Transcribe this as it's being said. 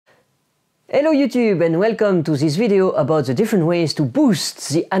Hello YouTube and welcome to this video about the different ways to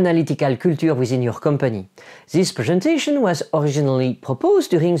boost the analytical culture within your company. This presentation was originally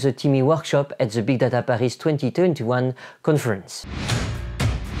proposed during the TIMi workshop at the Big Data Paris 2021 conference.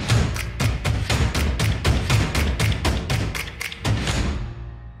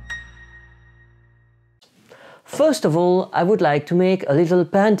 First of all, I would like to make a little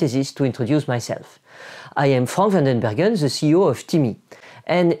parenthesis to introduce myself. I am Frank van den Bergen, the CEO of TIMi.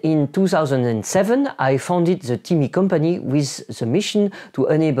 And in 2007, I founded the TIMi company with the mission to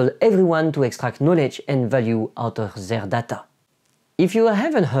enable everyone to extract knowledge and value out of their data. If you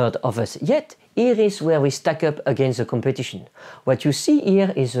haven't heard of us yet, here is where we stack up against the competition. What you see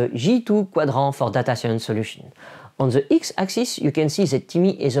here is a G2 quadrant for data science solution. On the x-axis, you can see that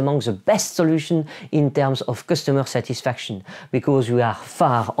TIMi is among the best solutions in terms of customer satisfaction, because we are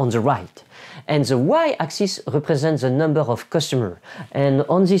far on the right. And the y-axis represents the number of customers, and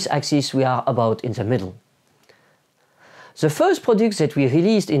on this axis we are about in the middle. The first product that we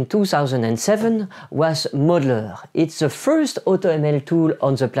released in 2007 was Modeler. It's the first AutoML tool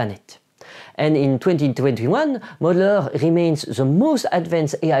on the planet. And in 2021, Modeler remains the most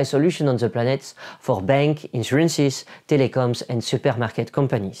advanced AI solution on the planet for bank, insurances, telecoms and supermarket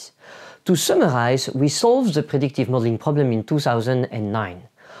companies. To summarize, we solved the predictive modeling problem in 2009.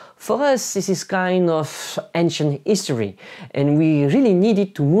 For us, this is kind of ancient history, and we really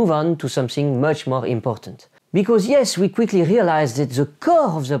needed to move on to something much more important. Because yes, we quickly realized that the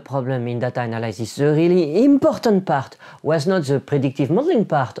core of the problem in data analysis, the really important part, was not the predictive modeling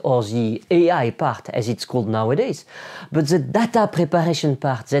part or the AI part, as it's called nowadays, but the data preparation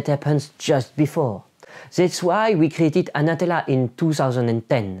part that happens just before. That's why we created Anatella in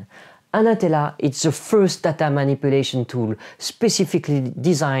 2010. Anatella is the first data manipulation tool specifically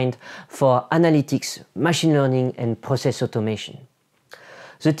designed for analytics, machine learning and process automation.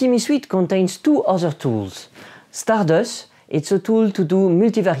 The TIMi suite contains two other tools. Stardust, it's a tool to do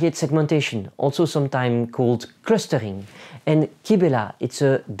multivariate segmentation, also sometimes called clustering. And Kibela, it's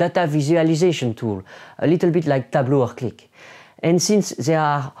a data visualization tool, a little bit like Tableau or Qlik. And since there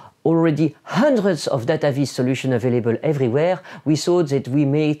are already hundreds of data viz solutions available everywhere, we thought that we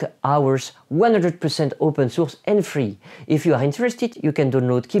make ours 100% open source and free. If you are interested, you can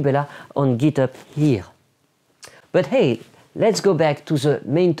download Kibela on GitHub here. But hey, let's go back to the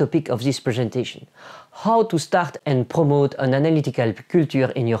main topic of this presentation: how to start and promote an analytical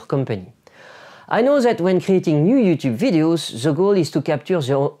culture in your company. I know that when creating new YouTube videos, the goal is to capture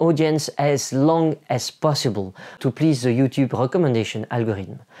the audience as long as possible to please the YouTube recommendation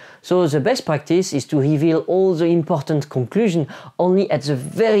algorithm. So the best practice is to reveal all the important conclusions only at the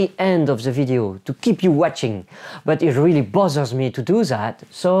very end of the video to keep you watching. But it really bothers me to do that,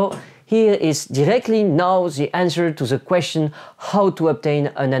 so here is directly now the answer to the question how to obtain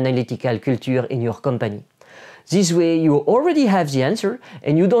an analytical culture in your company. This way you already have the answer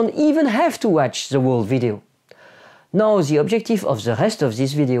and you don't even have to watch the whole video. Now the objective of the rest of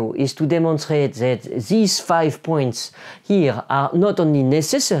this video is to demonstrate that these 5 points here are not only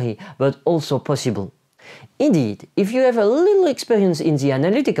necessary but also possible. Indeed, if you have a little experience in the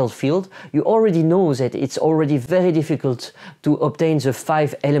analytical field, you already know that it's already very difficult to obtain the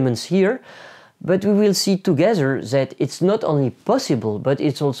 5 elements here, but we will see together that it's not only possible but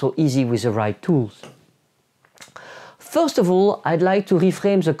it's also easy with the right tools. First of all, I'd like to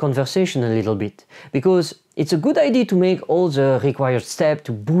reframe the conversation a little bit, because it's a good idea to make all the required steps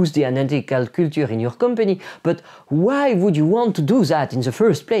to boost the analytical culture in your company, but why would you want to do that in the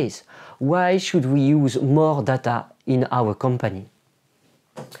first place? Why should we use more data in our company?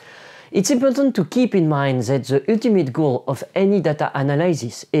 It's important to keep in mind that the ultimate goal of any data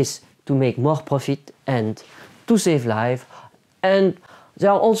analysis is to make more profit and to save lives, and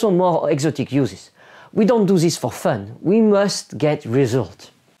there are also more exotic uses. We don't do this for fun, we must get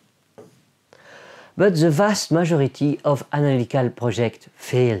results. But the vast majority of analytical projects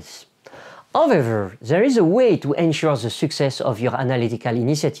fails. However, there is a way to ensure the success of your analytical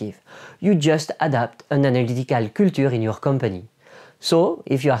initiative. You just adapt an analytical culture in your company. So,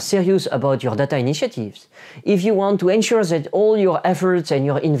 if you are serious about your data initiatives, if you want to ensure that all your efforts and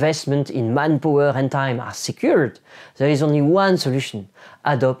your investment in manpower and time are secured, there is only one solution: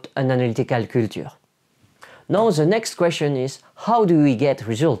 adopt an analytical culture. Now the next question is, how do we get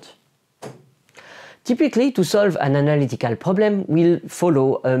results? Typically, to solve an analytical problem, we'll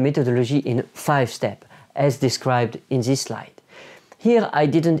follow a methodology in 5 steps, as described in this slide. Here I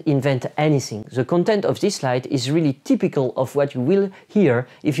didn't invent anything. The content of this slide is really typical of what you will hear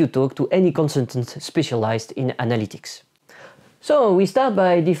if you talk to any consultant specialized in analytics. So we start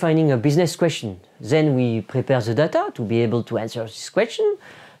by defining a business question. Then we prepare the data to be able to answer this question.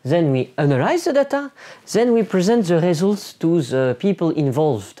 Then we analyze the data, then we present the results to the people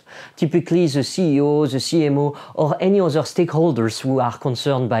involved, typically the CEO, the CMO, or any other stakeholders who are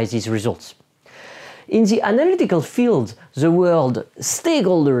concerned by these results. In the analytical field, the word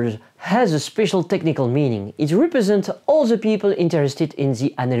stakeholders has a special technical meaning. It represents all the people interested in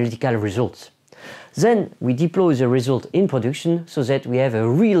the analytical results. Then we deploy the result in production so that we have a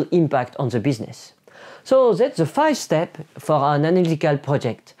real impact on the business. So that's the 5 steps for an analytical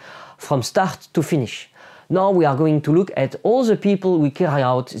project, from start to finish. Now we are going to look at all the people who carry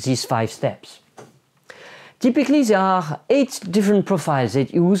out these 5 steps. Typically there are 8 different profiles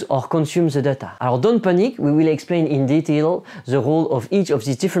that use or consume the data. Alors don't panic, we will explain in detail the role of each of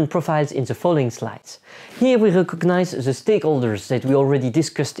these different profiles in the following slides. Here we recognize the stakeholders that we already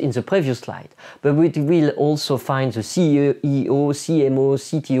discussed in the previous slide, but we will also find the CEO, CMO,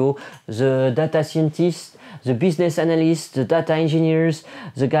 CTO, the data scientists, the business analysts, the data engineers,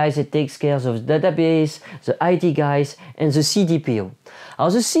 the guys that takes care of the database, the IT guys, and the CDPO. Now,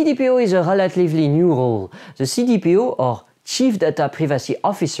 the CDPO is a relatively new role. The CDPO, or Chief Data Privacy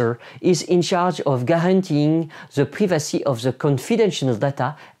Officer, is in charge of guaranteeing the privacy of the confidential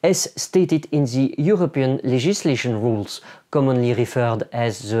data as stated in the European legislation rules, commonly referred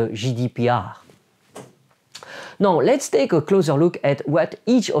as the GDPR. Now, let's take a closer look at what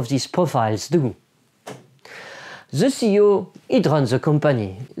each of these profiles do. The CEO, it runs the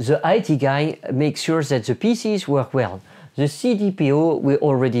company. The IT guy makes sure that the PCs work well. The CDPO, we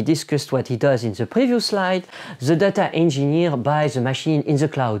already discussed what he does in the previous slide. The data engineer buys the machine in the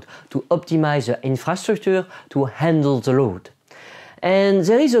cloud to optimize the infrastructure to handle the load. And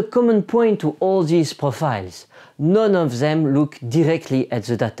there is a common point to all these profiles. None of them look directly at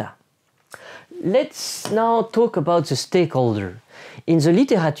the data. Let's now talk about the stakeholder. In the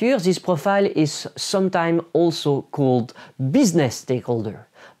literature, this profile is sometimes also called business stakeholder.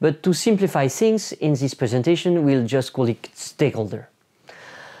 But to simplify things in this presentation, we'll just call it stakeholder.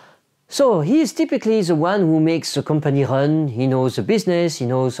 So he is typically the one who makes the company run. He knows the business, he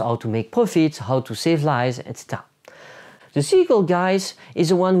knows how to make profits, how to save lives, etc. The SQL guy is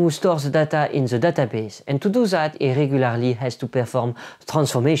the one who stores the data in the database, and to do that he regularly has to perform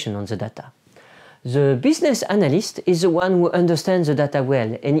transformation on the data. The business analyst is the one who understands the data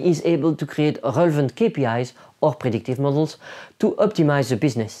well and is able to create relevant KPIs or predictive models to optimize the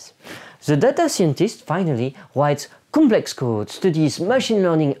business. The data scientist, finally, writes complex code, studies machine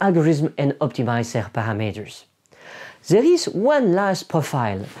learning algorithms and optimizes their parameters. There is one last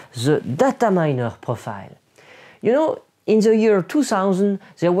profile, the data miner profile. You know, in the year 2000,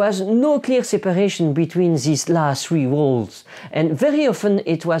 there was no clear separation between these last 3 roles, and very often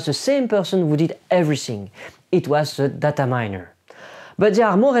it was the same person who did everything. It was the data miner. But they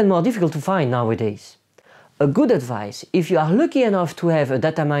are more and more difficult to find nowadays. A good advice, if you are lucky enough to have a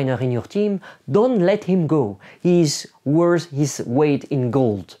data miner in your team, don't let him go. He is worth his weight in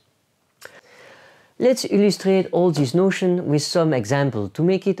gold. Let's illustrate all this notion with some examples to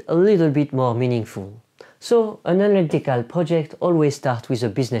make it a little bit more meaningful. So, an analytical project always starts with a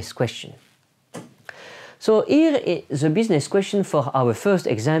business question. So here the business question for our first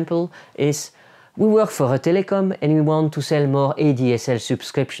example is: we work for a telecom and we want to sell more ADSL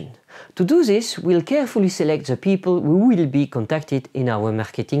subscriptions. To do this, we'll carefully select the people who will be contacted in our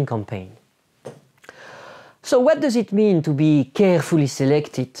marketing campaign. So what does it mean to be carefully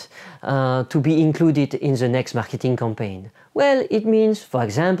selected to be included in the next marketing campaign? Well, it means, for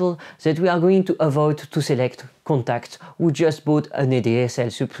example, that we are going to avoid to select contacts who just bought an ADSL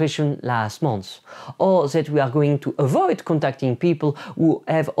subscription last month, or that we are going to avoid contacting people who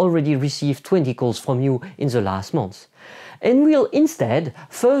have already received 20 calls from you in the last month. And we'll instead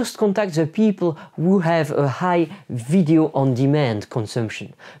first contact the people who have a high video on demand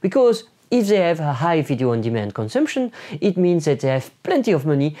consumption, because if they have a high video on demand consumption, it means that they have plenty of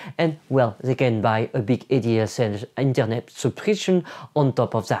money and, well, they can buy a big ADSL internet subscription on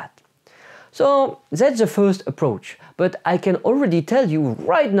top of that. So that's the first approach, but I can already tell you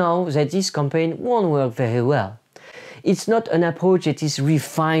right now that this campaign won't work very well. It's not an approach that is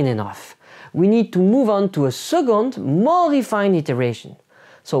refined enough. We need to move on to a second, more refined iteration.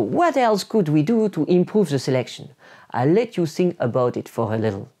 So what else could we do to improve the selection? I'll let you think about it for a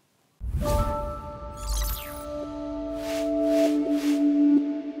little.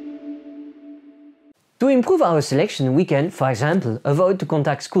 To improve our selection, we can, for example, avoid to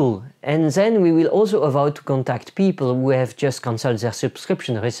contact school, and then we will also avoid to contact people who have just cancelled their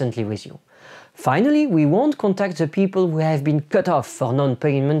subscription recently with you. Finally, we won't contact the people who have been cut off for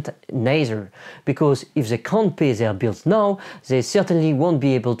non-payment neither, because if they can't pay their bills now, they certainly won't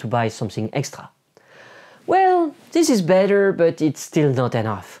be able to buy something extra. Well, this is better, but it's still not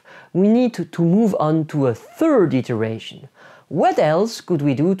enough. We need to move on to a third iteration. What else could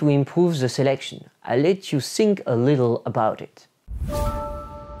we do to improve the selection? I'll let you think a little about it.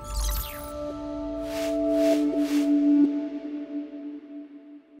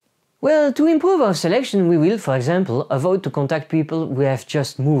 Well, to improve our selection, we will, for example, avoid to contact people who have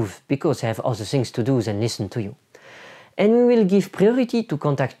just moved because they have other things to do than listen to you. And we will give priority to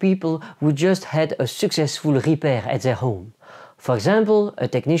contact people who just had a successful repair at their home. For example, a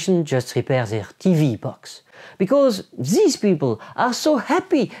technician just repaired their TV box. Because these people are so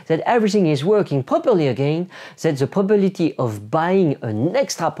happy that everything is working properly again that the probability of buying an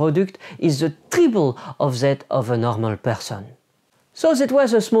extra product is the triple of that of a normal person. So that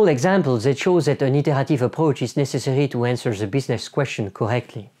was a small example that shows that an iterative approach is necessary to answer the business question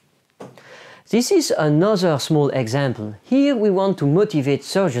correctly. This is another small example. Here we want to motivate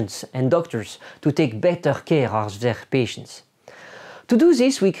surgeons and doctors to take better care of their patients. To do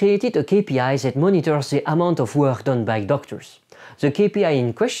this, we created a KPI that monitors the amount of work done by doctors. The KPI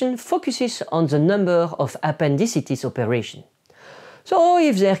in question focuses on the number of appendicitis operations. So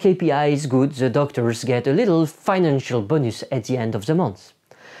if their KPI is good, the doctors get a little financial bonus at the end of the month.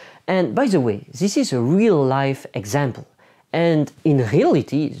 And by the way, this is a real-life example. And in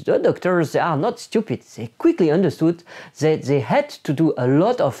reality, the doctors, they are not stupid. They quickly understood that they had to do a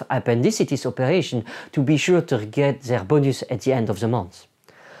lot of appendicitis operation to be sure to get their bonus at the end of the month.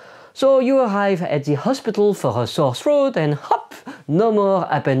 So you arrive at the hospital for a sore throat and hop, no more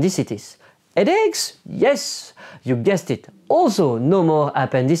appendicitis. Headaches? Yes, you guessed it. Also, no more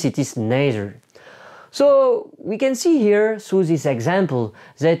appendicitis neither. So we can see here through this example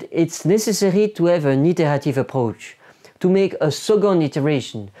that it's necessary to have an iterative approach, to make a second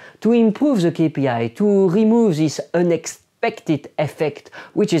iteration, to improve the KPI, to remove this unexpected effect,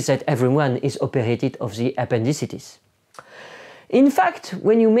 which is that everyone is operated of the appendicitis. In fact,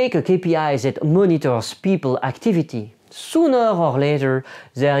 when you make a KPI that monitors people activity, sooner or later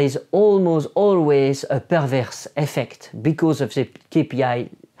there is almost always a perverse effect because of the KPI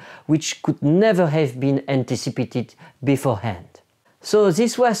which could never have been anticipated beforehand. So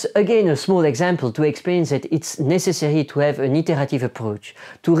this was again a small example to explain that it's necessary to have an iterative approach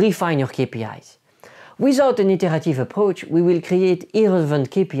to refine your KPIs. Without an iterative approach, we will create irrelevant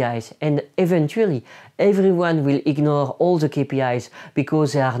KPIs and eventually everyone will ignore all the KPIs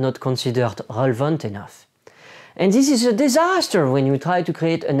because they are not considered relevant enough. And this is a disaster when you try to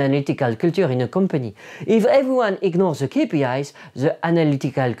create an analytical culture in a company. If everyone ignores the KPIs, the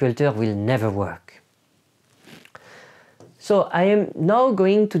analytical culture will never work. So I am now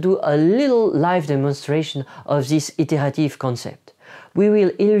going to do a little live demonstration of this iterative concept. We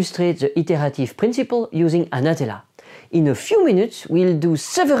will illustrate the iterative principle using Anatella. In a few minutes, we'll do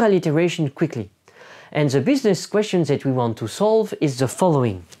several iterations quickly. And the business question that we want to solve is the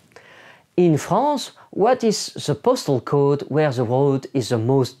following. In France, what is the postal code where the road is the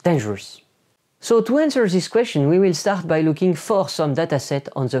most dangerous? So to answer this question, we will start by looking for some dataset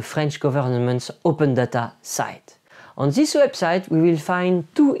on the French government's open data site. On this website, we will find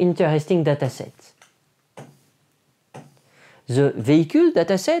two interesting datasets. The vehicle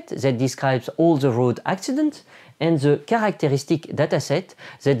dataset that describes all the road accidents and the characteristic dataset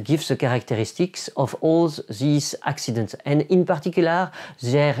that gives the characteristics of all these accidents and in particular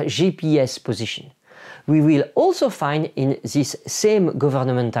their GPS position. We will also find in this same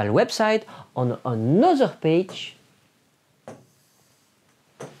governmental website on another page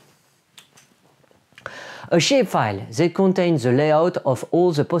a shapefile that contains the layout of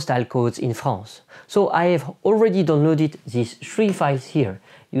all the postal codes in France. So I have already downloaded these three files here.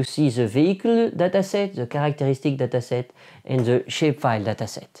 You see the vehicle dataset, the characteristic dataset, and the shapefile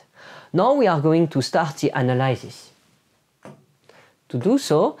dataset. Now we are going to start the analysis. To do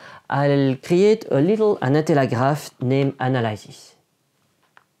so, I'll create a little Anatella graph named Analysis.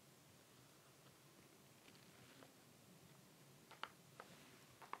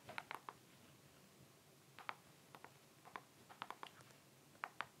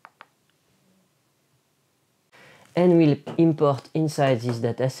 And we'll import inside this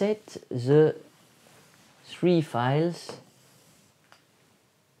dataset the three files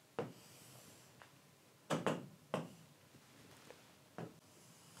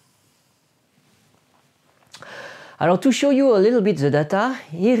Alors to show you a little bit the data,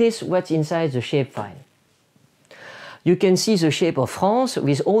 here is what's inside the shapefile. You can see the shape of France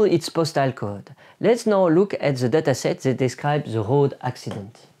with all its postal code. Let's now look at the dataset that describes the road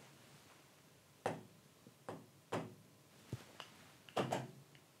accident.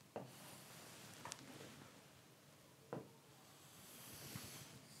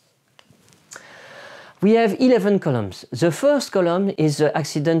 We have 11 columns. The first column is the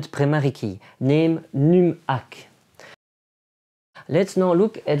accident primary key, named num.ac. Let's now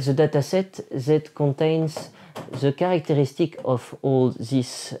look at the dataset that contains the characteristic of all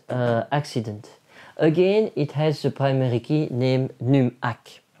this accident. Again, it has the primary key named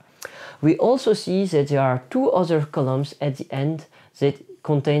num.ac. We also see that there are two other columns at the end that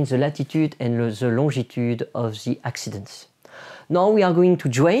contain the latitude and the longitude of the accidents. Now we are going to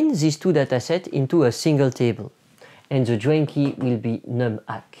join these two datasets into a single table, and the join key will be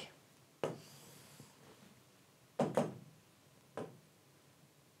num.ac.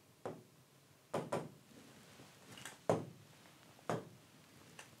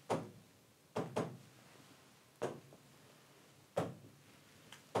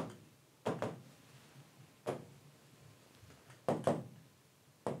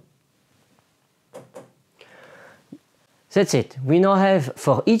 That's it. We now have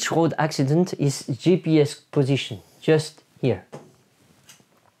for each road accident its GPS position, just here.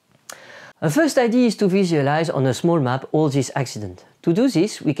 A first idea is to visualize on a small map all these accidents. To do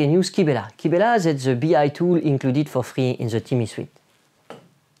this, we can use Kibela. Kibela is the BI tool included for free in the TIMi suite.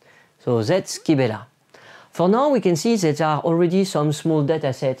 So that's Kibela. For now, we can see that there are already some small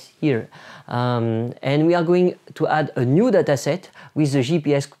datasets here. And we are going to add a new dataset with the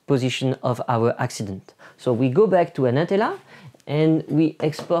GPS position of our accident. So we go back to Anatella and we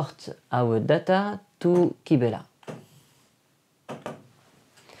export our data to Kibela.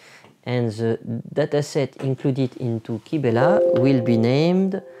 And the dataset included into Kibela will be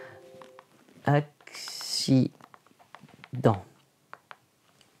named accident.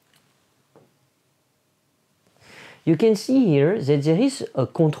 You can see here that there is a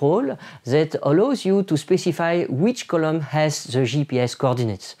control that allows you to specify which column has the GPS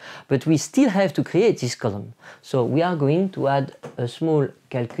coordinates, but we still have to create this column. So we are going to add a small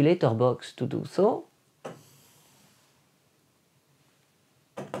calculator box to do so.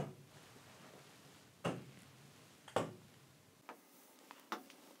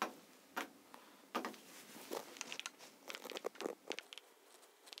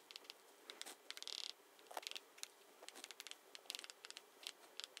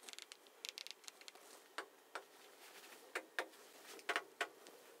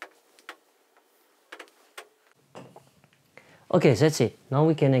 Okay, that's it. Now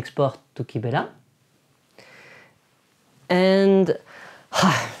we can export to Kibela. And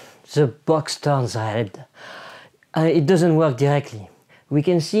the box turns red. It doesn't work directly. We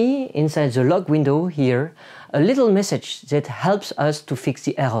can see inside the log window here a little message that helps us to fix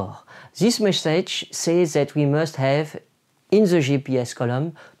the error. This message says that we must have in the GPS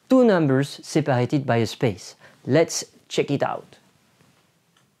column two numbers separated by a space. Let's check it out.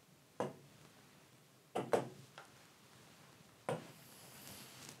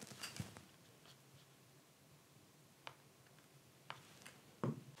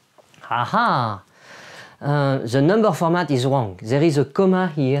 Aha! The number format is wrong. There is a comma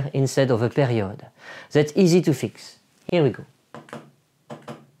here instead of a period. That's easy to fix. Here we go.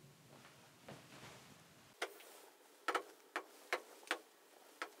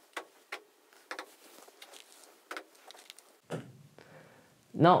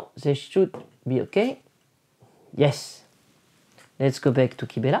 Now this should be okay. Yes. Let's go back to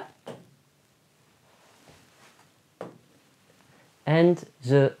Kibela. And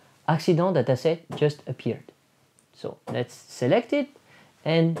the accident dataset just appeared. So let's select it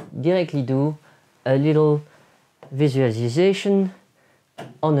and directly do a little visualization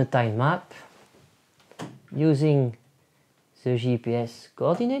on a time map using the GPS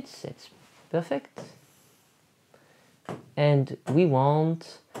coordinates. That's perfect. And we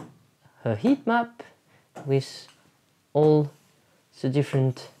want a heat map with all the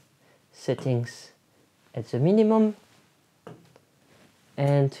different settings at the minimum.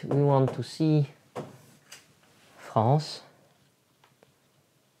 And we want to see France.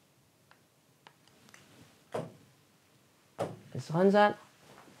 Let's run that.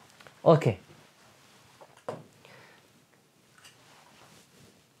 Okay.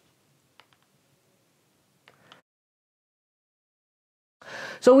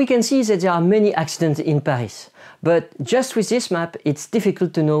 So we can see that there are many accidents in Paris, but just with this map, it's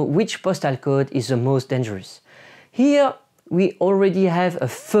difficult to know which postal code is the most dangerous. Here, we already have a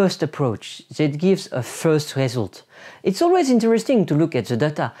first approach that gives a first result. It's always interesting to look at the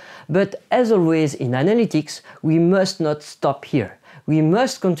data, but as always in analytics, we must not stop here. We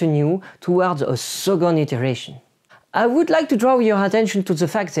must continue towards a second iteration. I would like to draw your attention to the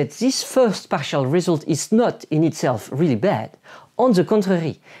fact that this first partial result is not in itself really bad. On the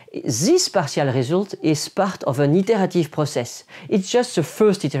contrary, this partial result is part of an iterative process. It's just the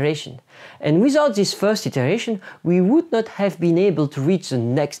first iteration. And without this first iteration, we would not have been able to reach the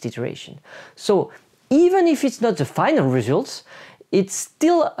next iteration. So even if it's not the final results, it's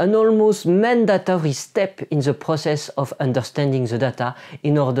still an almost mandatory step in the process of understanding the data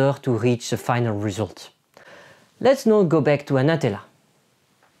in order to reach the final result. Let's now go back to Anatella.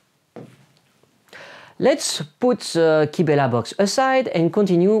 Let's put the Kibela box aside and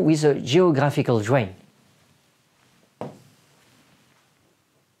continue with the geographical drain.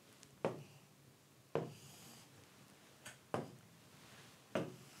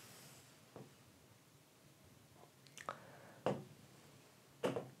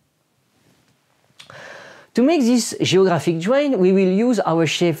 To make this geographic drain, we will use our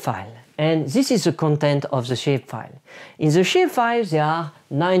shapefile. And this is the content of the shapefile. In the shapefile, there are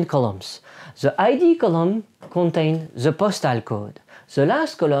 9 columns. The ID column contains the postal code. The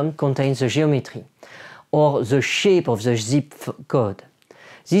last column contains the geometry, or the shape of the zip code.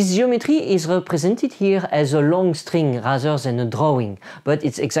 This geometry is represented here as a long string rather than a drawing, but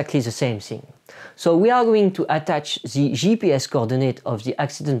it's exactly the same thing. So we are going to attach the GPS coordinate of the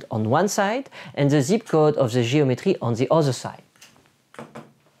accident on one side and the zip code of the geometry on the other side.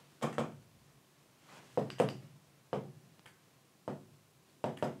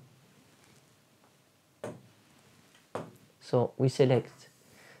 So we select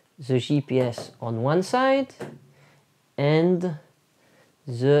the GPS on one side and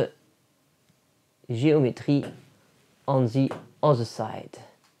the geometry on the other side.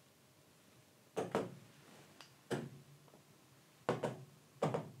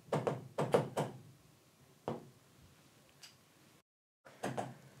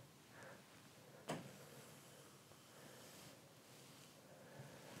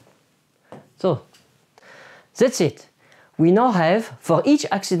 So that's it. We now have, for each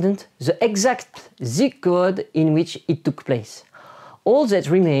accident, the exact zip code in which it took place. All that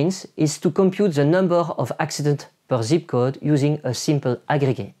remains is to compute the number of accidents per zip code using a simple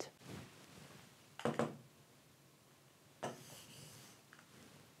aggregate.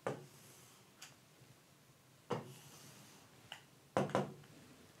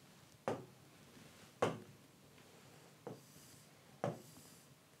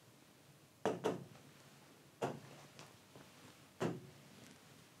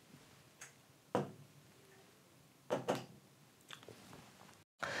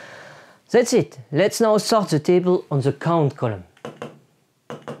 That's it. Let's now sort the table on the count column.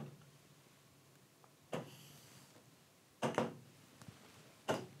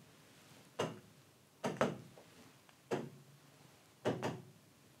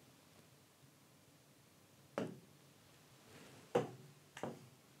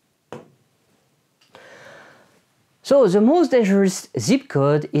 So the most dangerous zip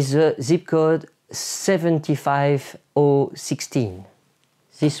code is the zip code 75016.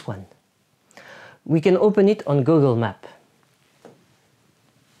 This one. We can open it on Google Maps.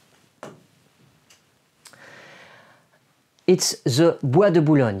 It's the Bois de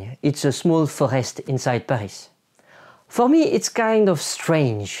Boulogne. It's a small forest inside Paris. For me, it's kind of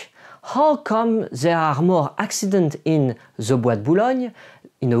strange. How come there are more accidents in the Bois de Boulogne,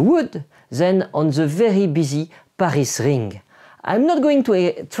 in a wood, than on the very busy Paris ring? I'm not going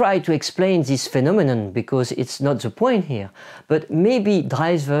to try to explain this phenomenon because it's not the point here, but maybe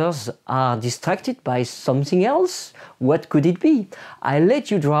drivers are distracted by something else? What could it be? I'll let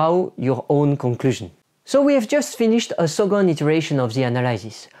you draw your own conclusion. So we have just finished a second iteration of the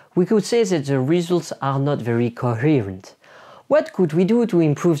analysis. We could say that the results are not very coherent. What could we do to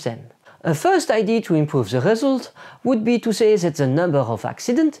improve them? A first idea to improve the result would be to say that the number of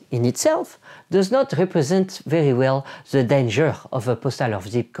accidents in itself does not represent very well the danger of a postal or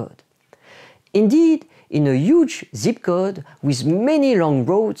zip code. Indeed, in a huge zip code with many long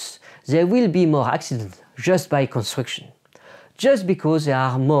roads, there will be more accidents just by construction, just because there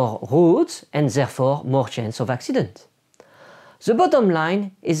are more roads and therefore more chance of accident. The bottom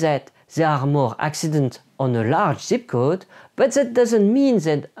line is that there are more accidents on a large zip code, but that doesn't mean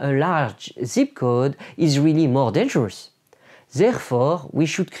that a large zip code is really more dangerous. Therefore, we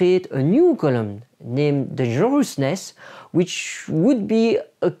should create a new column named dangerousness, which would be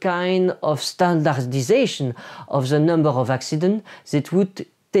a kind of standardization of the number of accidents that would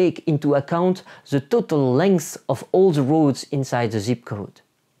take into account the total length of all the roads inside the zip code.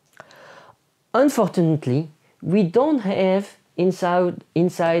 Unfortunately, we don't have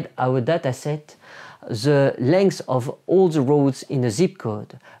inside our dataset the length of all the roads in a zip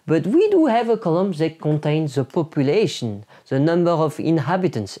code, but we do have a column that contains the population, the number of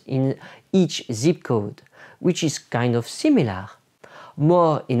inhabitants in each zip code, which is kind of similar.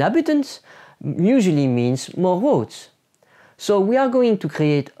 More inhabitants usually means more roads. So we are going to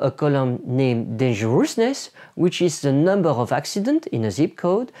create a column named dangerousness, which is the number of accidents in a zip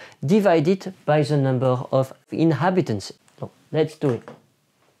code divided by the number of inhabitants. So let's do it.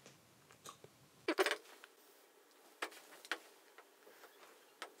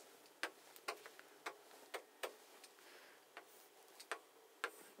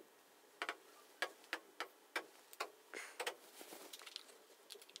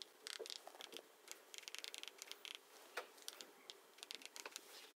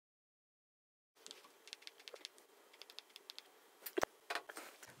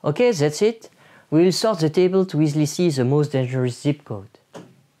 Okay, that's it. We will sort the table to easily see the most dangerous zip code.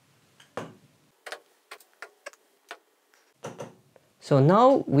 So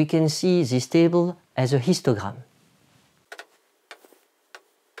now we can see this table as a histogram.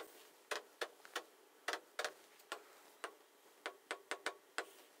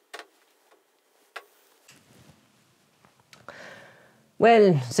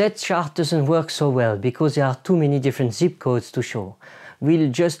 Well, that chart doesn't work so well because there are too many different zip codes to show.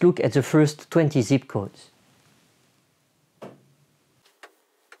 We'll just look at the first 20 zip codes.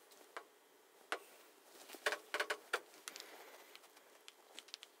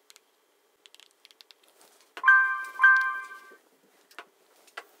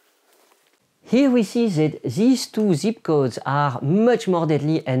 Here we see that these two zip codes are much more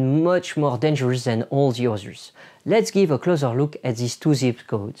deadly and much more dangerous than all the others. Let's give a closer look at these two zip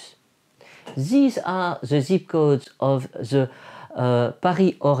codes. These are the zip codes of the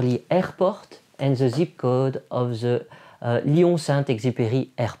Paris-Orly airport and the zip code of the Lyon-Saint-Exupéry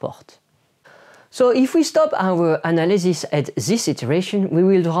airport. So if we stop our analysis at this iteration, we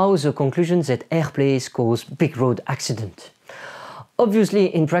will draw the conclusion that airplanes cause big road accidents.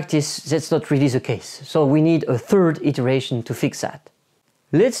 Obviously, in practice, that's not really the case, so we need a third iteration to fix that.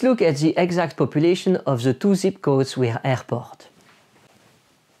 Let's look at the exact population of the two zip codes with airport.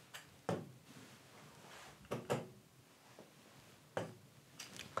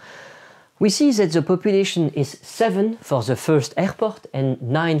 We see that the population is 7 for the first airport and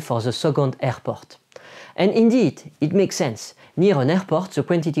 9 for the second airport. And indeed, it makes sense. Near an airport, the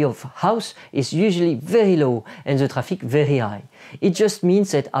quantity of house is usually very low and the traffic very high. It just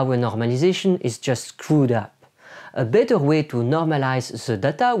means that our normalization is just screwed up. A better way to normalize the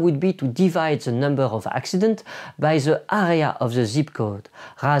data would be to divide the number of accidents by the area of the zip code,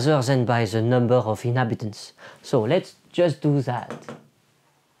 rather than by the number of inhabitants. So let's just do that.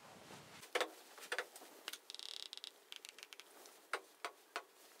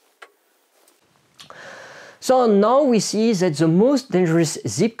 So now we see that the most dangerous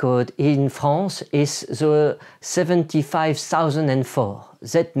zip code in France is the 75,004.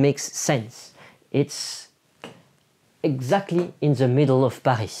 That makes sense. It's exactly in the middle of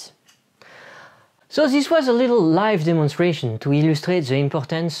Paris. So this was a little live demonstration to illustrate the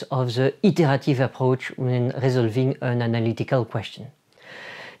importance of the iterative approach when resolving an analytical question.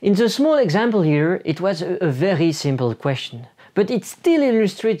 In the small example here, it was a very simple question, but it still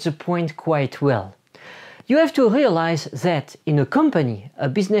illustrates the point quite well. You have to realize that in a company, a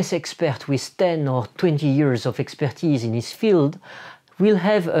business expert with 10 or 20 years of expertise in his field will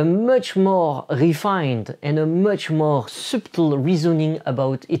have a much more refined and a much more subtle reasoning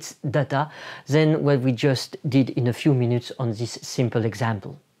about its data than what we just did in a few minutes on this simple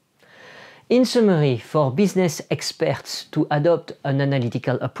example. In summary, for business experts to adopt an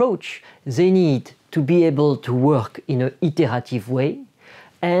analytical approach, they need to be able to work in an iterative way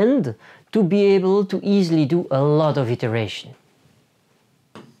and to be able to easily do a lot of iteration.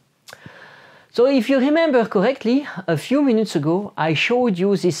 So if you remember correctly, a few minutes ago I showed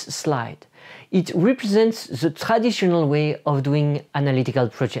you this slide. It represents the traditional way of doing analytical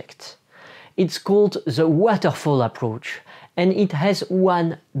projects. It's called the waterfall approach and it has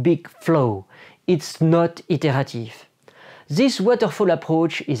one big flaw. It's not iterative. This waterfall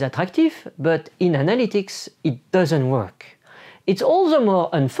approach is attractive, but in analytics it doesn't work. It's all the more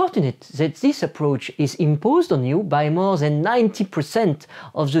unfortunate that this approach is imposed on you by more than 90%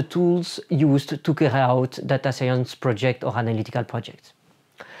 of the tools used to carry out data science projects or analytical projects.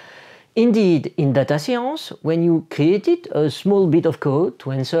 Indeed, in data science, when you created a small bit of code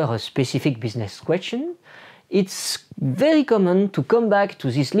to answer a specific business question, it's very common to come back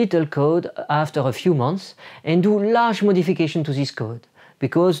to this little code after a few months and do large modifications to this code,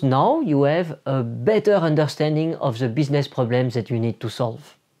 because now you have a better understanding of the business problems that you need to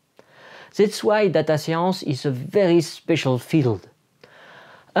solve. That's why data science is a very special field.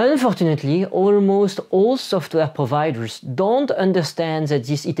 Unfortunately, almost all software providers don't understand that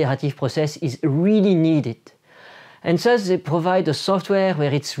this iterative process is really needed. and thus they provide a software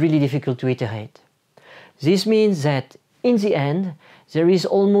where it's really difficult to iterate. This means that in the end, there is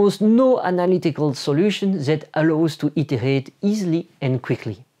almost no analytical solution that allows to iterate easily and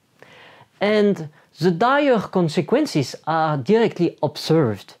quickly. And the dire consequences are directly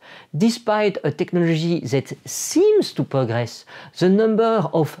observed. Despite a technology that seems to progress, the number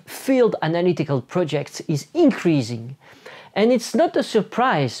of failed analytical projects is increasing. And it's not a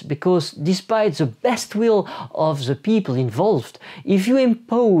surprise, because despite the best will of the people involved, if you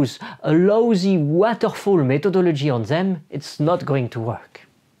impose a lousy waterfall methodology on them, it's not going to work.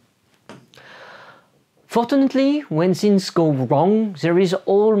 Fortunately, when things go wrong, there is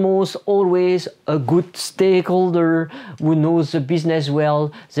almost always a good stakeholder who knows the business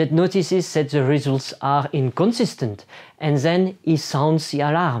well, that notices that the results are inconsistent, and then he sounds the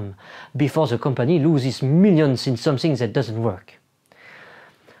alarm before the company loses millions in something that doesn't work.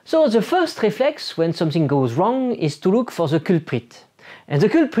 So the first reflex when something goes wrong is to look for the culprit. And the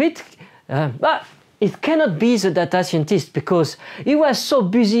culprit, it cannot be the data scientist, because he was so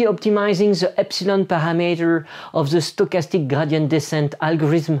busy optimizing the epsilon parameter of the stochastic gradient descent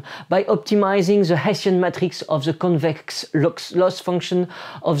algorithm by optimizing the Hessian matrix of the convex loss function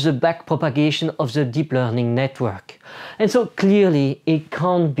of the backpropagation of the deep learning network. And so clearly it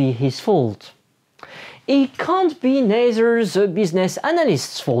can't be his fault. It can't be neither the business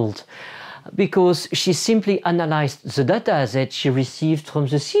analyst's fault, because she simply analyzed the data that she received from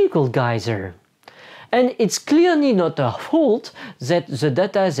the SQL geyser. And it's clearly not her fault that the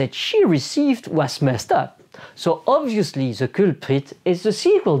data that she received was messed up. So obviously the culprit is the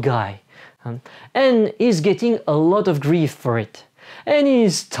SQL guy. And he's getting a lot of grief for it. And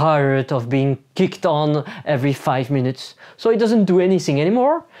he's tired of being kicked on every 5 minutes. So he doesn't do anything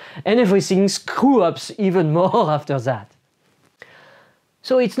anymore. And everything screws up even more after that.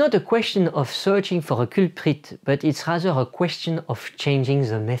 So it's not a question of searching for a culprit, but it's rather a question of changing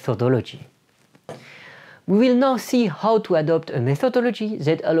the methodology. We will now see how to adopt a methodology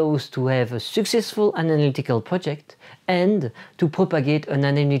that allows to have a successful analytical project and to propagate an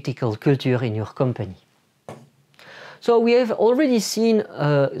analytical culture in your company. So we have already seen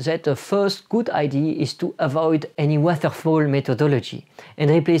that the first good idea is to avoid any waterfall methodology and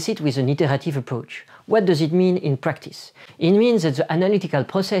replace it with an iterative approach. What does it mean in practice? It means that the analytical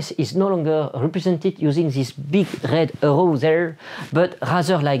process is no longer represented using this big red arrow there, but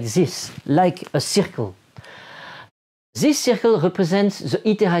rather like this, like a circle. This circle represents the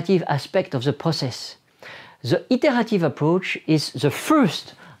iterative aspect of the process. The iterative approach is the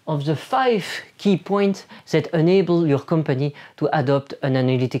first of the 5 key points that enable your company to adopt an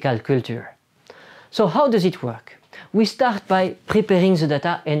analytical culture. So how does it work? We start by preparing the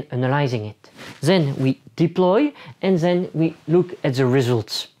data and analyzing it. Then we deploy, and then we look at the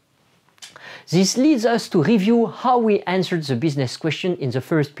results. This leads us to review how we answered the business question in the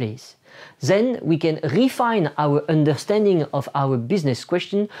first place. Then we can refine our understanding of our business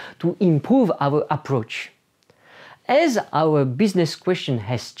question to improve our approach. As our business question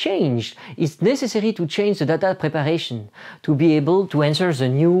has changed, it's necessary to change the data preparation to be able to answer the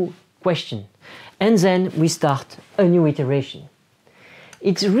new question. And then we start a new iteration.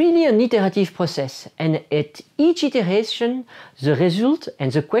 It's really an iterative process, and at each iteration, the result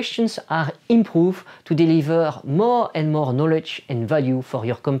and the questions are improved to deliver more and more knowledge and value for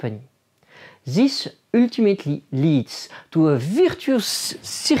your company. This ultimately leads to a virtuous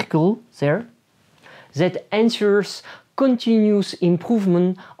circle there that ensures continuous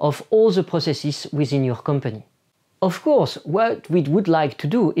improvement of all the processes within your company. Of course, what we would like to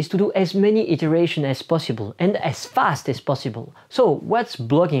do is to do as many iterations as possible and as fast as possible. So what's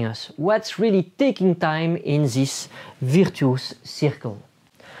blocking us? What's really taking time in this virtuous circle?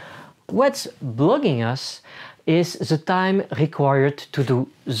 What's blocking us is the time required to do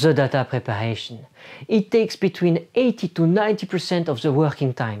the data preparation. It takes between 80 to 90% of the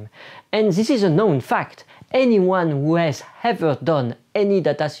working time. And this is a known fact. Anyone who has ever done any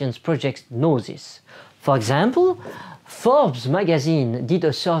data science projects knows this. For example, Forbes magazine did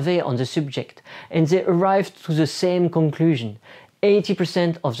a survey on the subject, and they arrived to the same conclusion.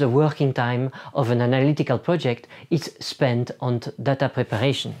 80% of the working time of an analytical project is spent on data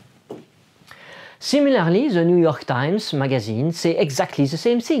preparation. Similarly, the New York Times magazine say exactly the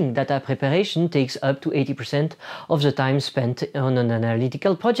same thing. Data preparation takes up to 80% of the time spent on an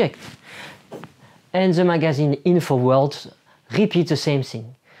analytical project. And the magazine InfoWorld repeats the same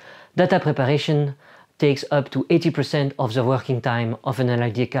thing. Data preparation takes up to 80% of the working time of an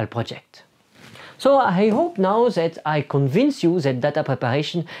analytical project. So I hope now that I convince you that data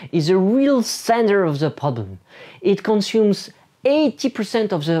preparation is a real center of the problem. It consumes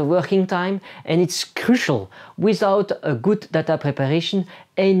 80% of the working time, and it's crucial. Without a good data preparation,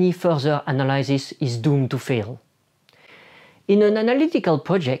 any further analysis is doomed to fail. In an analytical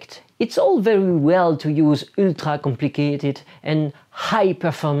project, it's all very well to use ultra-complicated and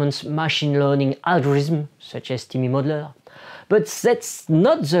high-performance machine learning algorithms, such as TIMi modeler, but that's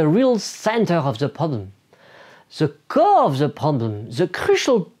not the real center of the problem. The core of the problem, the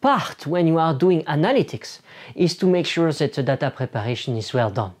crucial part when you are doing analytics, is to make sure that the data preparation is well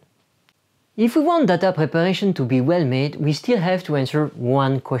done. If we want data preparation to be well made, we still have to answer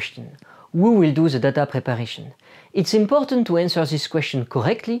one question. Who will do the data preparation? It's important to answer this question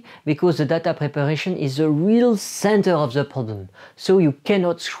correctly because the data preparation is the real center of the problem, so you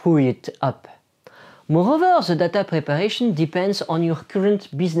cannot screw it up. Moreover, the data preparation depends on your current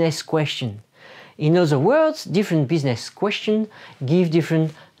business question. In other words, different business questions give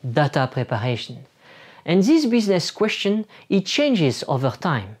different data preparation. And this business question, it changes over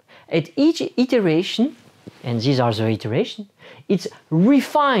time. At each iteration, and these are the iterations, it's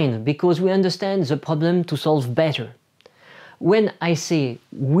refined because we understand the problem to solve better. When I say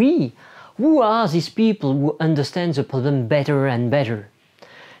we, who are these people who understand the problem better and better?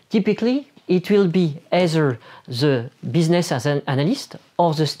 Typically, it will be either the business analyst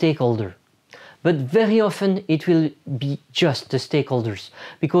or the stakeholder. But very often it will be just the stakeholders,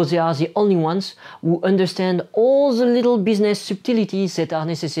 because they are the only ones who understand all the little business subtleties that are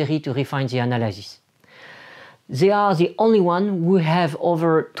necessary to refine the analysis. They are the only ones who have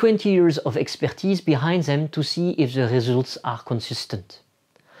over 20 years of expertise behind them to see if the results are consistent.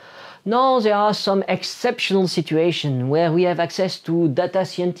 Now there are some exceptional situations where we have access to data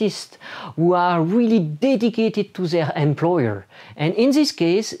scientists who are really dedicated to their employer, and in this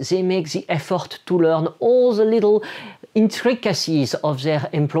case they make the effort to learn all the little intricacies of their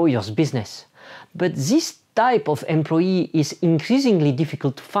employer's business. But this type of employee is increasingly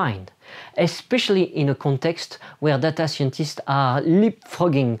difficult to find, especially in a context where data scientists are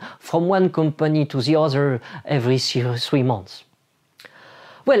leapfrogging from one company to the other every 3 months.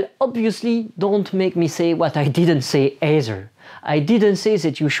 Well, obviously, don't make me say what I didn't say either. I didn't say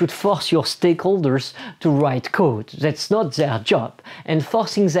that you should force your stakeholders to write code. That's not their job. And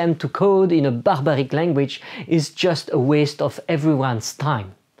forcing them to code in a barbaric language is just a waste of everyone's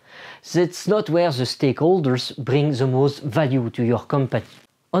time. That's not where the stakeholders bring the most value to your company.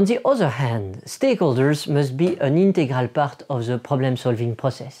 On the other hand, stakeholders must be an integral part of the problem-solving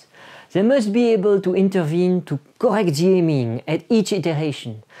process. They must be able to intervene to correct the aiming at each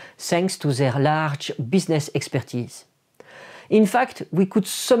iteration, thanks to their large business expertise. In fact, we could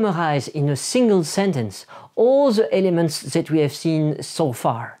summarize in a single sentence all the elements that we have seen so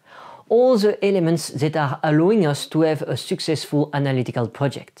far, all the elements that are allowing us to have a successful analytical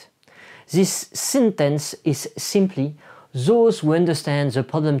project. This sentence is simply, those who understand the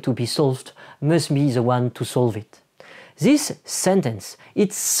problem to be solved must be the one to solve it. This sentence,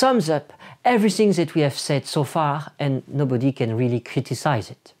 it sums up everything that we have said so far, and nobody can really criticize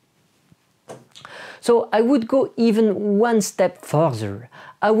it. So I would go even one step further.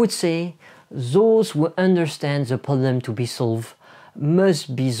 I would say those who understand the problem to be solved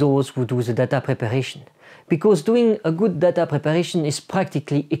must be those who do the data preparation, because doing a good data preparation is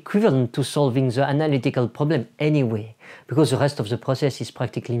practically equivalent to solving the analytical problem anyway, because the rest of the process is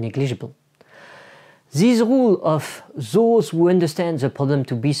practically negligible. This rule of those who understand the problem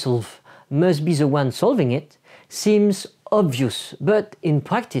to be solved must be the one solving it seems obvious, but in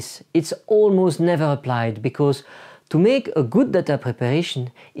practice it's almost never applied, because to make a good data preparation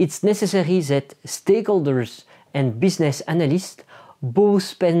it's necessary that stakeholders and business analysts both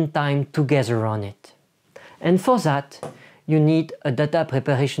spend time together on it. And for that you need a data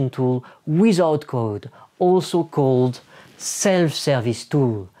preparation tool without code, also called self-service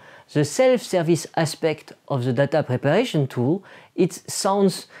tool. The self-service aspect of the data preparation tool, it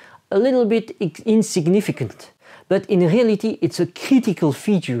sounds a little bit insignificant, but in reality it's a critical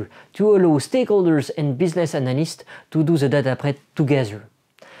feature to allow stakeholders and business analysts to do the data prep together.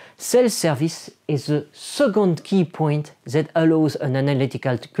 Self-service is the second key point that allows an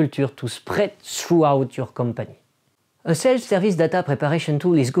analytical culture to spread throughout your company. A self-service data preparation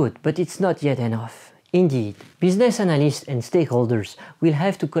tool is good, but it's not yet enough. Indeed, business analysts and stakeholders will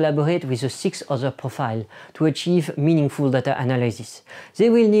have to collaborate with the 6 other profiles to achieve meaningful data analysis. They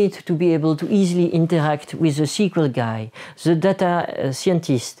will need to be able to easily interact with the SQL guy, the data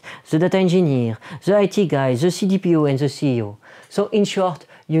scientist, the data engineer, the IT guy, the CDPO and the CEO. So in short,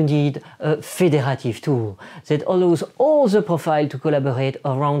 you need a federative tool that allows all the profiles to collaborate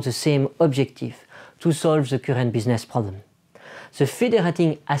around the same objective, to solve the current business problem. the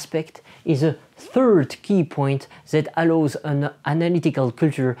federating aspect is a third key point that allows an analytical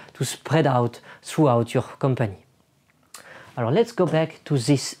culture to spread out throughout your company. Alors, let's go back to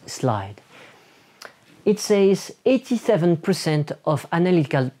this slide. It says 87% of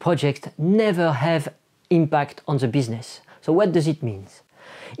analytical projects never have impact on the business. So what does it mean?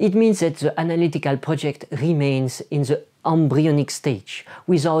 It means that the analytical project remains in the embryonic stage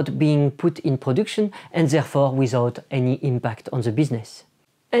without being put in production and therefore without any impact on the business.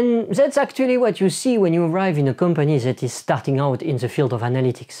 And that's actually what you see when you arrive in a company that is starting out in the field of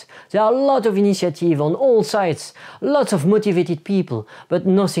analytics. There are a lot of initiative on all sides, lots of motivated people, but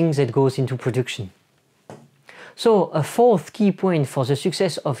nothing that goes into production. So a fourth key point for the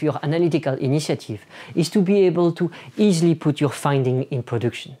success of your analytical initiative is to be able to easily put your finding in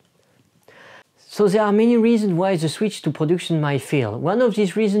production. So there are many reasons why the switch to production might fail. One of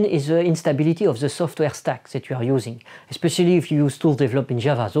these reasons is the instability of the software stack that you are using, especially if you use tools developed in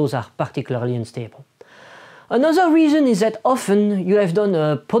Java. Those are particularly unstable. Another reason is that often you have done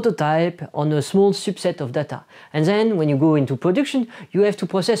a prototype on a small subset of data, and then when you go into production, you have to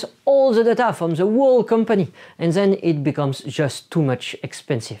process all the data from the whole company, and then it becomes just too much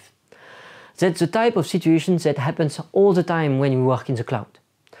expensive. That's the type of situation that happens all the time when you work in the cloud.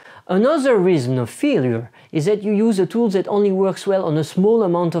 Another reason of failure is that you use a tool that only works well on a small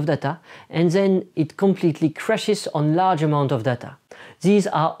amount of data, and then it completely crashes on large amount of data. These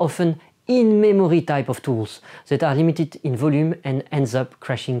are often in-memory type of tools that are limited in volume and ends up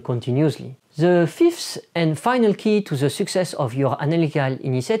crashing continuously. The fifth and final key to the success of your analytical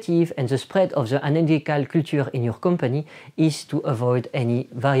initiative and the spread of the analytical culture in your company is to avoid any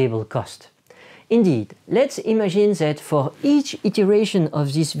variable cost. Indeed, let's imagine that for each iteration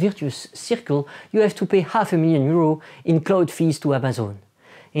of this virtuous circle, you have to pay €500,000 in cloud fees to Amazon.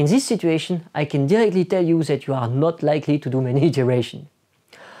 In this situation, I can directly tell you that you are not likely to do many iterations.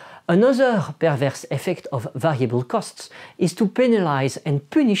 Another perverse effect of variable costs is to penalize and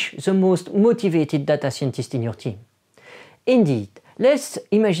punish the most motivated data scientist in your team. Indeed, let's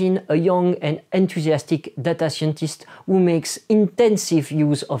imagine a young and enthusiastic data scientist who makes intensive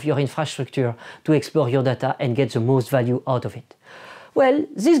use of your infrastructure to explore your data and get the most value out of it. Well,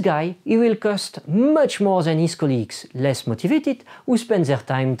 this guy, he will cost much more than his colleagues, less motivated, who spend their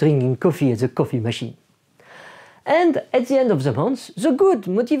time drinking coffee at the coffee machine. And at the end of the month, the good,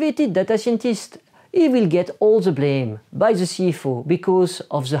 motivated data scientist, he will get all the blame by the CFO because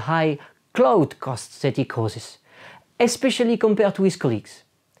of the high cloud costs that he causes, especially compared to his colleagues.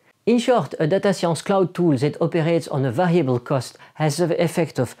 In short, a data science cloud tool that operates on a variable cost has the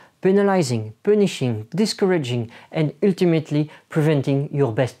effect of penalizing, punishing, discouraging, and ultimately preventing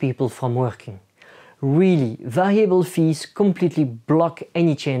your best people from working. Really, variable fees completely block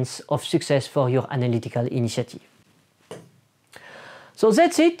any chance of success for your analytical initiative. So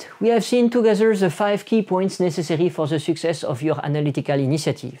that's it. We have seen together the 5 key points necessary for the success of your analytical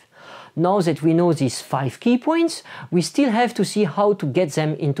initiative. Now that we know these 5 key points, we still have to see how to get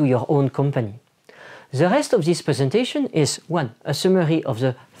them into your own company. The rest of this presentation is 1. A summary of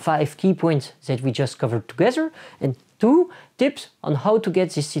the 5 key points that we just covered together, and 2. Tips on how to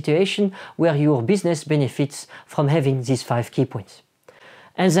get this situation where your business benefits from having these 5 key points.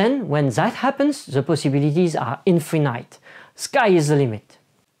 And then, when that happens, the possibilities are infinite. Sky is the limit.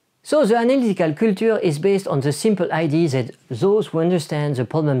 So the analytical culture is based on the simple idea that those who understand the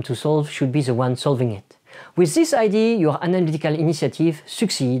problem to solve should be the ones solving it. With this idea, your analytical initiative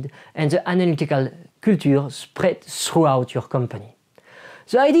succeeds and the analytical culture spreads throughout your company.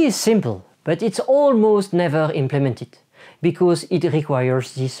 The idea is simple, but it's almost never implemented because it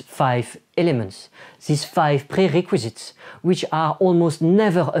requires these 5 elements, these 5 prerequisites, which are almost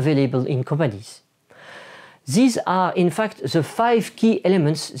never available in companies. These are in fact the 5 key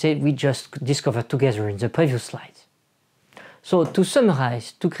elements that we just discovered together in the previous slides. So to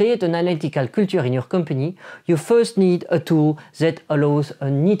summarize, to create an analytical culture in your company, you first need a tool that allows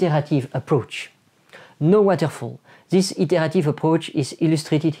an iterative approach. No waterfall. This iterative approach is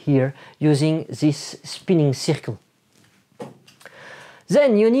illustrated here using this spinning circle.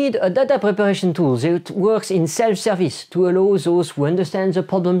 Then you need a data preparation tool that works in self-service to allow those who understand the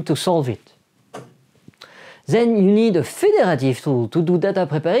problem to solve it. Then you need a federative tool to do data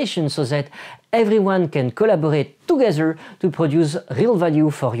preparation so that everyone can collaborate together to produce real value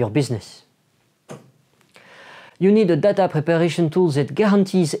for your business. You need a data preparation tool that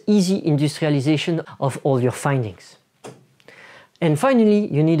guarantees easy industrialization of all your findings. And finally,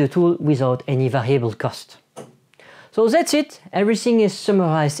 you need a tool without any variable cost. So that's it, everything is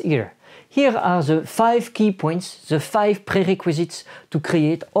summarized here. Here are the 5 key points, the 5 prerequisites to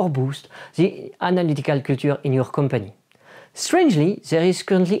create or boost the analytical culture in your company. Strangely, there is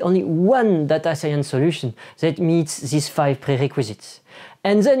currently only one data science solution that meets these 5 prerequisites.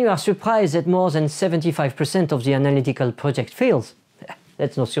 And then you are surprised that more than 75% of the analytical project fails.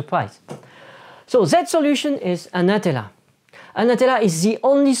 That's no surprise. So that solution is Anatella. Anatella is the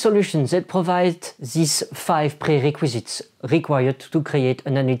only solution that provides these 5 prerequisites required to create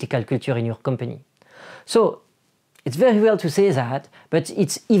an analytical culture in your company. So it's very well to say that, but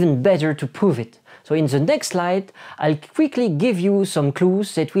it's even better to prove it. So in the next slide, I'll quickly give you some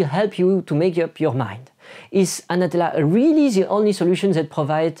clues that will help you to make up your mind. Is Anatella really the only solution that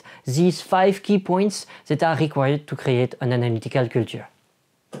provides these 5 key points that are required to create an analytical culture?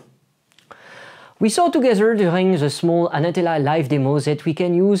 We saw together during the small Anatella live demo that we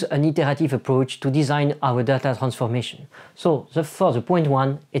can use an iterative approach to design our data transformation. So for the point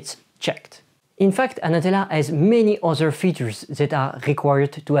 1, it's checked. In fact, Anatella has many other features that are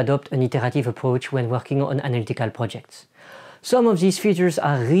required to adopt an iterative approach when working on analytical projects. Some of these features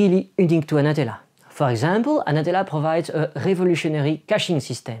are really unique to Anatella. For example, Anatella provides a revolutionary caching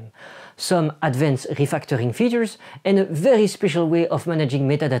system, some advanced refactoring features, and a very special way of managing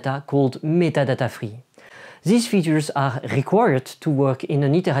metadata called metadata-free. These features are required to work in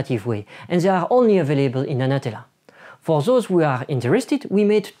an iterative way, and they are only available in Anatella. For those who are interested, we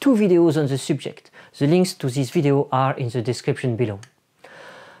made 2 videos on the subject. The links to this video are in the description below.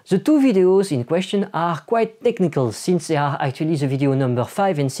 The 2 videos in question are quite technical since they are actually the video number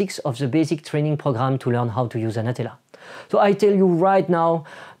 5 and 6 of the basic training program to learn how to use Anatella. So I tell you right now,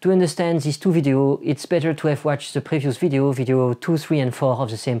 to understand these 2 videos, it's better to have watched the previous video 2, 3 and 4 of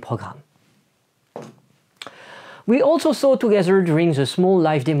the same program. We also saw together during the small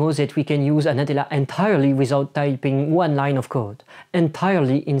live demo that we can use Anatella entirely without typing 1 line of code,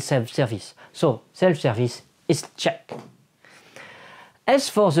 entirely in self-service. So self-service is check. As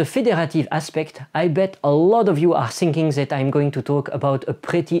for the federative aspect, I bet a lot of you are thinking that I'm going to talk about a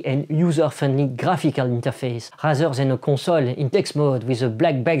pretty and user-friendly graphical interface rather than a console in text mode with a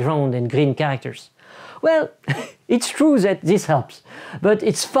black background and green characters. Well, it's true that this helps, but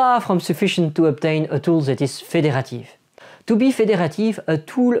it's far from sufficient to obtain a tool that is federative. To be federative, a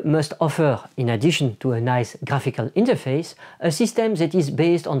tool must offer, in addition to a nice graphical interface, a system that is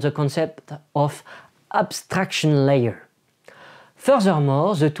based on the concept of abstraction layer.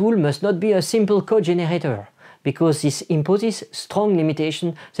 Furthermore, the tool must not be a simple code generator, because this imposes strong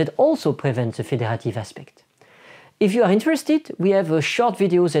limitations that also prevent the federative aspect. If you are interested, we have a short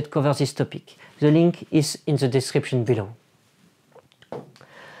video that covers this topic. The link is in the description below.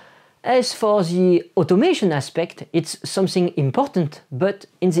 As for the automation aspect, it's something important, but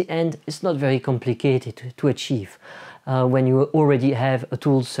in the end it's not very complicated to achieve when you already have a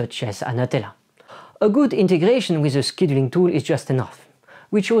tool such as Anatella. A good integration with a scheduling tool is just enough.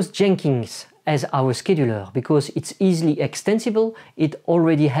 We chose Jenkins as our scheduler because it's easily extensible, it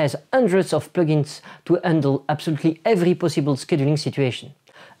already has hundreds of plugins to handle absolutely every possible scheduling situation.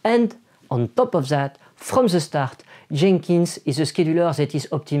 And on top of that, from the start, Jenkins is a scheduler that is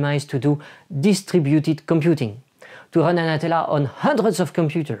optimized to do distributed computing, to run Anatella on hundreds of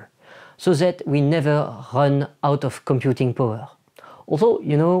computers, so that we never run out of computing power. Although,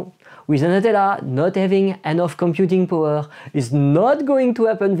 you know, with Anatella not having enough computing power is not going to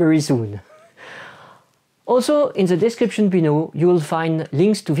happen very soon. Also, in the description below, you will find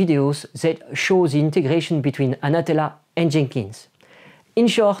links to videos that show the integration between Anatella and Jenkins. In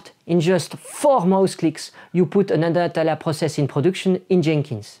short, in just 4 mouse clicks, you put an Anatella process in production in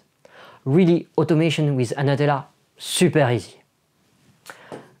Jenkins. Really, automation with Anatella, super easy.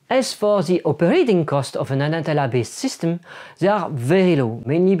 As for the operating cost of an Anatella-based system, they are very low,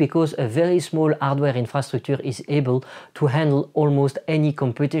 mainly because a very small hardware infrastructure is able to handle almost any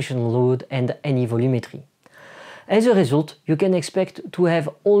computational load and any volumetry. As a result, you can expect to have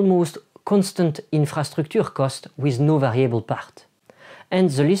almost constant infrastructure cost with no variable part. And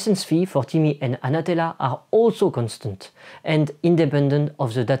the license fee for TIMi and Anatella are also constant and independent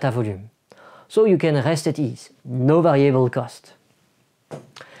of the data volume. So you can rest at ease, no variable cost.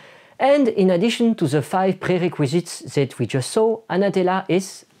 And in addition to the 5 prerequisites that we just saw, Anatella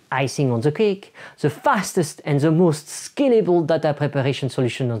is, icing on the cake, the fastest and the most scalable data preparation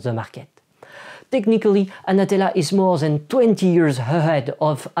solution on the market. Technically, Anatella is more than 20 years ahead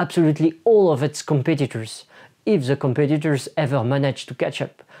of absolutely all of its competitors, if the competitors ever manage to catch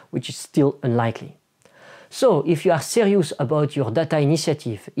up, which is still unlikely. So, if you are serious about your data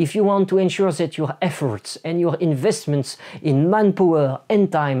initiative, if you want to ensure that your efforts and your investments in manpower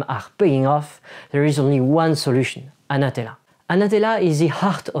and time are paying off, there is only one solution, Anatella. Anatella is the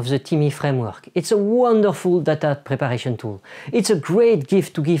heart of the TIMi framework. It's a wonderful data preparation tool. It's a great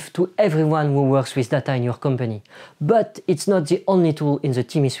gift to give to everyone who works with data in your company. But it's not the only tool in the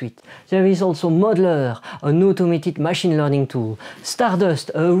TIMi suite. There is also Modeler, an automated machine learning tool,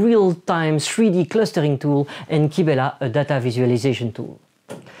 Stardust, a real-time 3D clustering tool, and Kibela, a data visualization tool.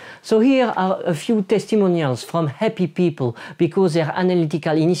 So here are a few testimonials from happy people because their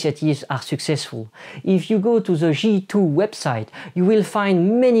analytical initiatives are successful. If you go to the G2 website, you will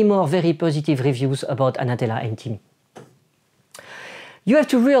find many more very positive reviews about Anatella and TIMi. You have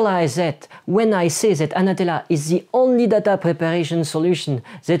to realize that when I say that Anatella is the only data preparation solution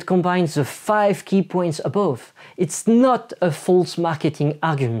that combines the 5 key points above, it's not a false marketing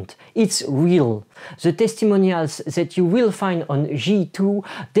argument, it's real. The testimonials that you will find on G2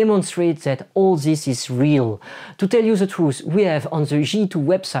 demonstrate that all this is real. To tell you the truth, we have on the G2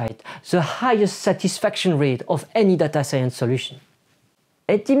 website the highest satisfaction rate of any data science solution.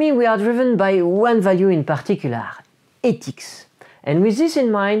 At TIMi we are driven by one value in particular, ethics. And with this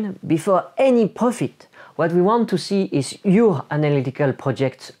in mind, before any profit, what we want to see is your analytical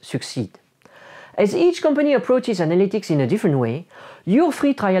projects succeed. As each company approaches analytics in a different way, your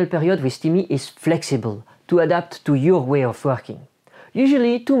free trial period with TIMi is flexible to adapt to your way of working.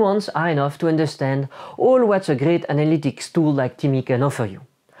 Usually 2 months are enough to understand all what a great analytics tool like TIMi can offer you.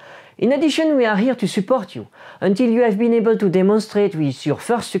 In addition, we are here to support you until you have been able to demonstrate with your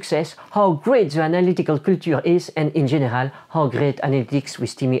first success how great the analytical culture is and in general how great analytics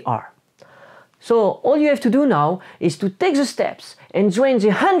with TIMi are. So all you have to do now is to take the steps and join the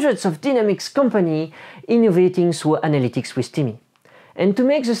hundreds of dynamics companies innovating through analytics with TIMi. And to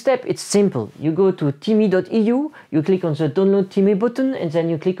make the step, it's simple. You go to timi.eu, you click on the download TIMi button and then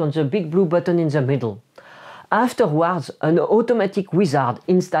you click on the big blue button in the middle. Afterwards, an automatic wizard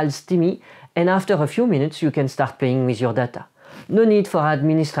installs TIMi, and after a few minutes you can start playing with your data. No need for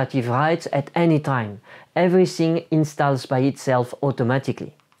administrative rights at any time. Everything installs by itself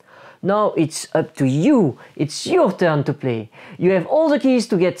automatically. Now it's up to you. It's your turn to play. You have all the keys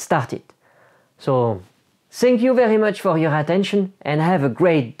to get started. So, thank you very much for your attention and have a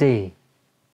great day.